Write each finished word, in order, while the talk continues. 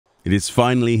It is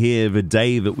finally here, the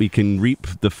day that we can reap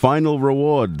the final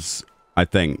rewards, I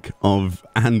think, of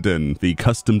Anden, the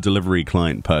custom delivery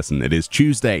client person. It is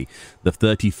Tuesday, the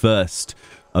 31st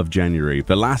of January,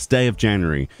 the last day of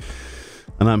January,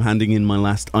 and I'm handing in my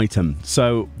last item.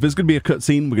 So there's going to be a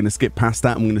cutscene. We're going to skip past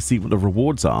that. I'm going to see what the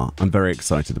rewards are. I'm very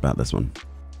excited about this one.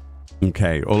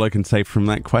 Okay, all I can say from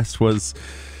that quest was,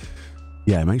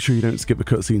 yeah, make sure you don't skip the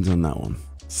cutscenes on that one.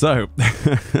 So,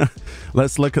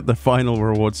 let's look at the final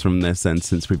rewards from this, and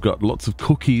since we've got lots of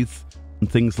cookies and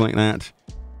things like that,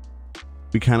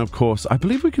 we can, of course, I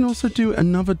believe we can also do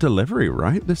another delivery,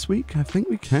 right, this week? I think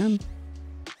we can.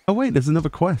 Oh, wait, there's another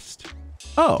quest.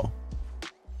 Oh.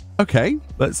 Okay,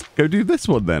 let's go do this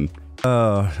one then.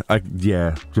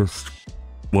 Yeah, just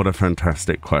what a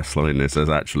fantastic quest line this has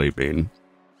actually been.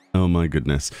 Oh my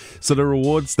goodness. So the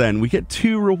rewards then, we get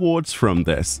 2 rewards from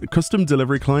this. Custom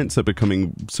delivery clients are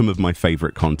becoming some of my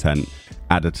favorite content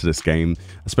added to this game,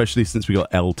 especially since we got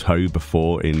El Toe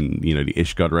before in, you know, the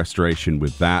Ishgard restoration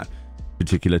with that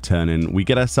particular turn-in. We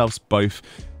get ourselves both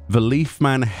the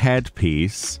Leafman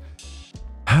headpiece,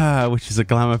 which is a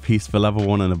glamour piece for level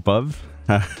 1 and above.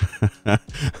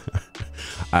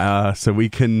 So we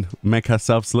can make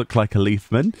ourselves look like a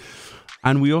Leafman.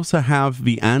 And we also have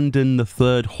the Anden the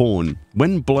Third horn.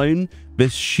 When blown,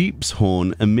 this sheep's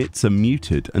horn emits a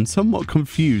muted and somewhat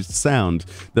confused sound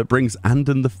that brings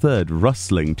Anden the Third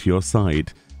rustling to your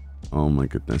side. Oh my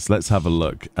goodness, let's have a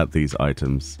look at these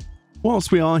items.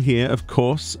 Whilst we are here, of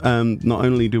course, not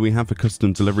only do we have the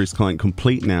custom deliveries client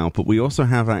complete now, but we also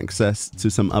have access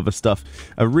to some other stuff.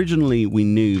 Originally, we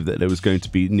knew that there was going to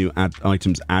be new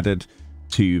items added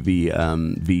to the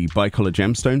bicolor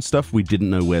gemstone stuff. We didn't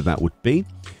know where that would be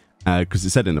because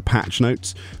it said in the patch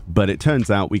notes, but it turns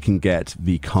out we can get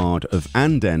the card of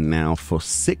Anden now for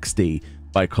 60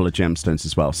 bicolor gemstones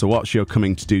as well. So whilst you're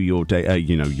coming to do your day,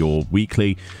 your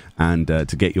weekly and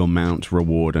to get your mount,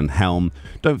 reward, and helm,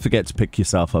 don't forget to pick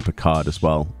yourself up a card as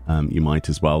well. You might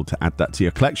as well to add that to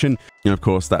your collection. And of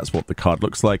course, that's what the card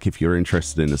looks like if you're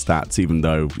interested in the stats, even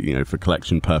though, you know, for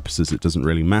collection purposes, it doesn't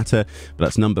really matter. But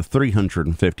that's number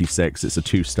 356. It's a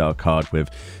 2-star card with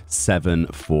 7,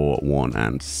 4, 1,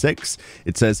 and 6.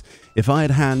 It says, if I had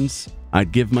hands,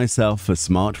 I'd give myself a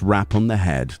smart rap on the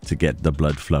head to get the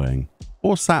blood flowing.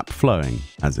 Or sap flowing,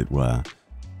 as it were.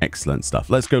 Excellent stuff.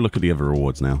 Let's go look at the other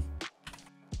rewards now.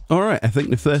 Alright, I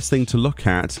think the first thing to look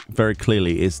at very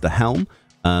clearly is the helm.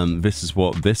 This is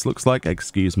what this looks like.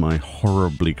 Excuse my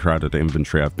horribly crowded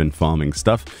inventory. I've been farming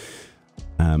stuff.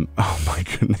 Oh my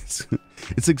goodness.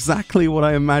 It's exactly what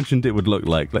I imagined it would look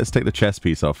like. Let's take the chest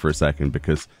piece off for a second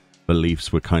because the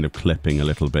leaves were kind of clipping a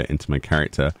little bit into my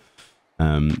character.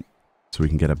 So we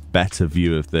can get a better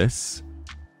view of this.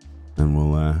 And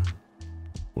we'll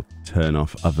turn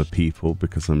off other people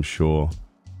because I'm sure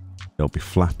they'll be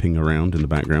flapping around in the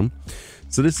background.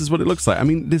 So this is what it looks like. I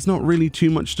mean, there's not really too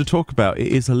much to talk about. It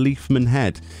is a Leafman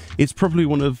head. It's probably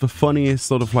one of the funniest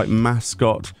sort of like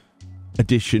mascot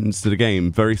additions to the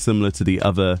game. Very similar to the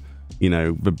other, you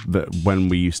know, when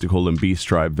we used to call them Beast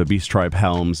Tribe, the Beast Tribe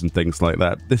helms and things like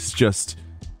that. This is just,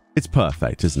 it's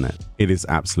perfect, isn't it? It is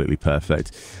absolutely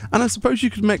perfect. And I suppose you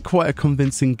could make quite a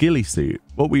convincing ghillie suit.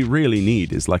 What we really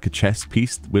need is like a chest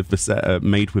piece with the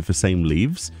made with the same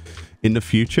leaves in the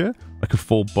future, like a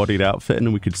full-bodied outfit, and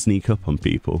then we could sneak up on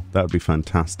people. That would be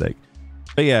fantastic.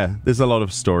 But yeah, there's a lot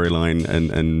of storyline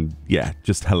and yeah,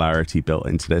 just hilarity built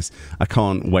into this. I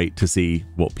can't wait to see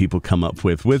what people come up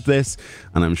with this,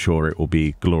 and I'm sure it will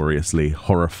be gloriously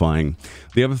horrifying.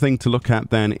 The other thing to look at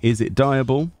then, is it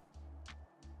dyeable?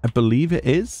 I believe it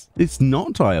is. It's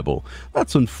not dyeable.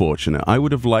 That's unfortunate. I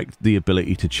would have liked the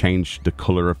ability to change the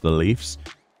color of the leaves,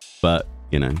 but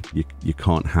you know, you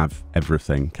can't have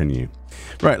everything, can you?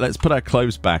 Right, let's put our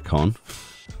clothes back on.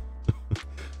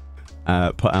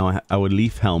 Put our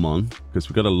leaf helm on, because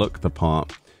we've got to look the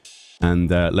part. And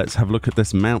let's have a look at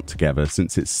this mount together,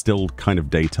 since it's still kind of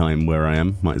daytime where I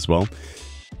am. Might as well.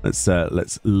 Let's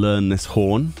learn this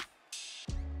horn.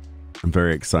 I'm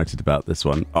very excited about this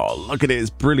one. Oh, look at it. It's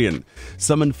brilliant.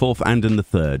 Summon forth Anden the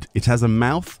Third. It has a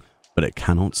mouth, but it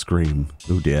cannot scream.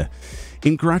 Oh dear.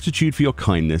 In gratitude for your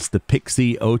kindness, the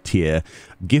Pixie Otier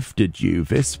gifted you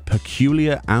this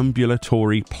peculiar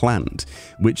ambulatory plant,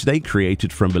 which they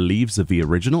created from the leaves of the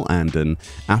original Anden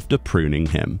after pruning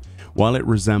him. While it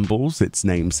resembles its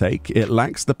namesake, it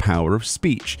lacks the power of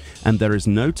speech, and there is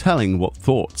no telling what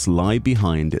thoughts lie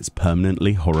behind its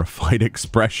permanently horrified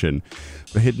expression.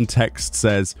 The hidden text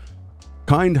says,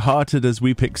 kind-hearted as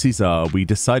we pixies are, we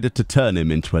decided to turn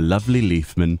him into a lovely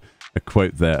leafman. A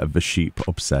quote there of the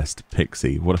sheep-obsessed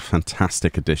pixie. What a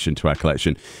fantastic addition to our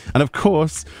collection. And of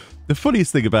course, the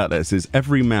funniest thing about this is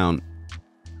every mount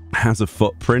has a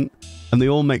footprint, and they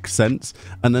all make sense.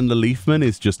 And then the Leafman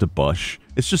is just a bush.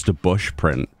 It's just a bush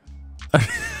print.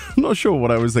 I'm not sure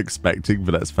what I was expecting,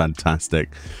 but that's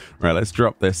fantastic. Right, let's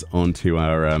drop this onto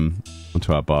our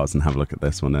bars and have a look at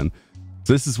this one then.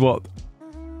 So this is what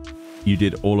you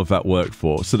did all of that work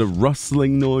for. So the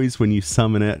rustling noise when you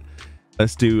summon it.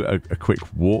 Let's do a quick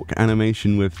walk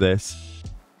animation with this.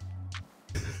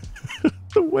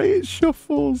 The way it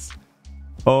shuffles.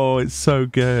 Oh, it's so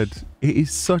good. It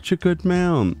is such a good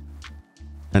mount.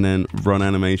 And then run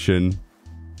animation.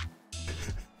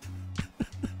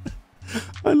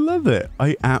 I love it.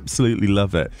 I absolutely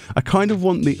love it. I kind of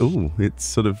want the... Oh, it's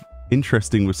sort of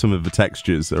interesting with some of the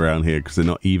textures around here because they're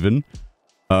not even.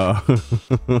 I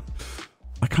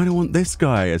kind of want this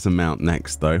guy as a mount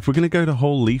next, though. If we're going to go to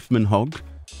whole Leafman hog,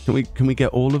 can we get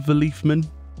all of the Leafman?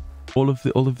 All of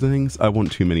the things? I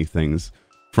want too many things.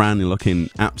 Fran, you're looking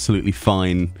absolutely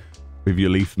fine with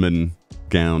your Leafman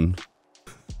gown.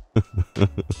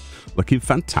 Looking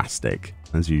fantastic,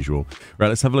 as usual. Right,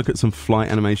 let's have a look at some flight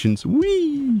animations.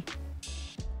 Whee!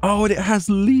 Oh, and it has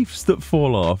leaves that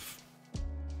fall off.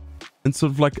 And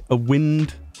sort of like a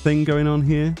wind thing going on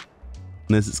here.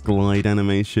 And there's its glide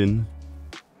animation.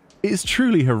 It's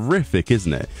truly horrific,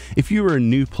 isn't it? If you were a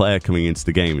new player coming into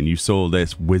the game and you saw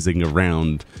this whizzing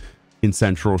around in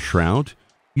Central Shroud,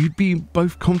 you'd be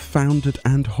both confounded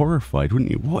and horrified,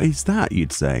 wouldn't you? What is that,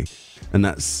 you'd say? And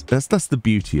that's the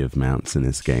beauty of mounts in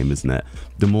this game, isn't it?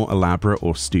 The more elaborate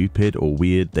or stupid or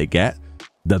weird they get,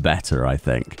 the better, I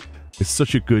think. It's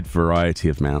such a good variety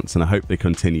of mounts, and I hope they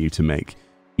continue to make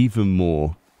even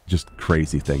more just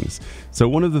crazy things. So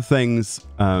one of the things...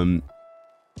 oh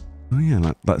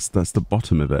yeah, that's the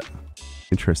bottom of it.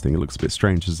 Interesting. It looks a bit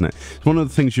strange, doesn't it? One of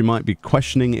the things you might be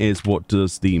questioning is, what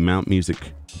does the mount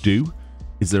music do?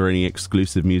 Is there any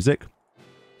exclusive music?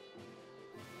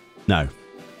 No.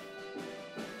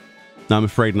 No, I'm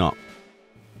afraid not.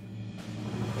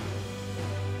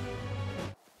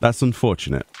 That's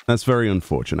unfortunate. That's very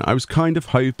unfortunate. I was kind of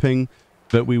hoping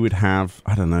that we would have,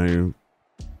 I don't know,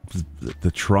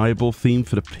 the tribal theme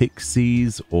for the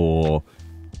Pixies or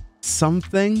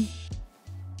something.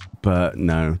 But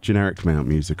no, generic mount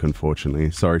music, unfortunately.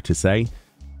 Sorry to say.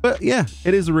 But yeah,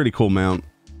 it is a really cool mount.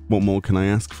 What more can I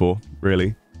ask for,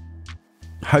 really?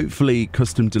 Hopefully,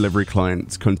 custom delivery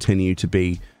clients continue to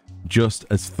be just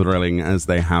as thrilling as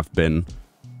they have been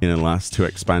in the last 2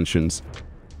 expansions.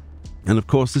 And of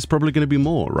course, there's probably going to be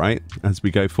more, right? As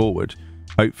we go forward,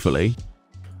 hopefully.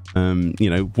 You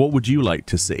know, what would you like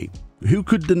to see? Who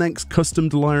could the next custom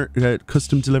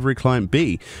delivery client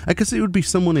be? I guess it would be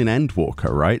someone in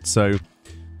Endwalker, right? So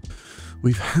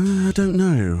we've had, I don't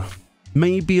know,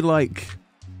 maybe like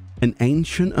an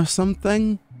ancient or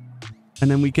something, and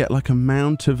then we get like a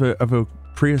mount of a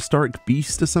prehistoric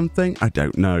beast or something. I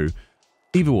don't know.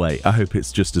 Either way, I hope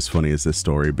it's just as funny as this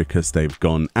story, because they've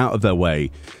gone out of their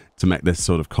way to make this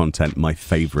sort of content my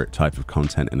favorite type of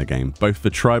content in the game. Both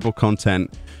the tribal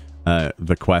content,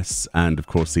 the quests, and of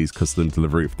course these custom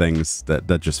delivery things.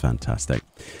 They're just fantastic.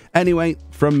 Anyway,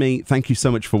 from me, thank you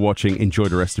so much for watching. Enjoy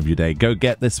the rest of your day. Go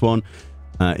get this one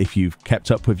if you've kept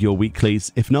up with your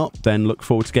weeklies. If not, then look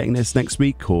forward to getting this next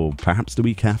week or perhaps the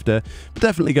week after. But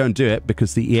definitely go and do it,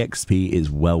 because the EXP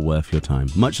is well worth your time.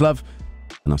 Much love,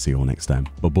 and I'll see you all next time.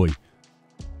 Bye-bye.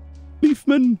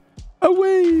 Leafman,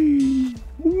 away!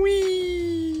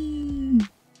 Whee!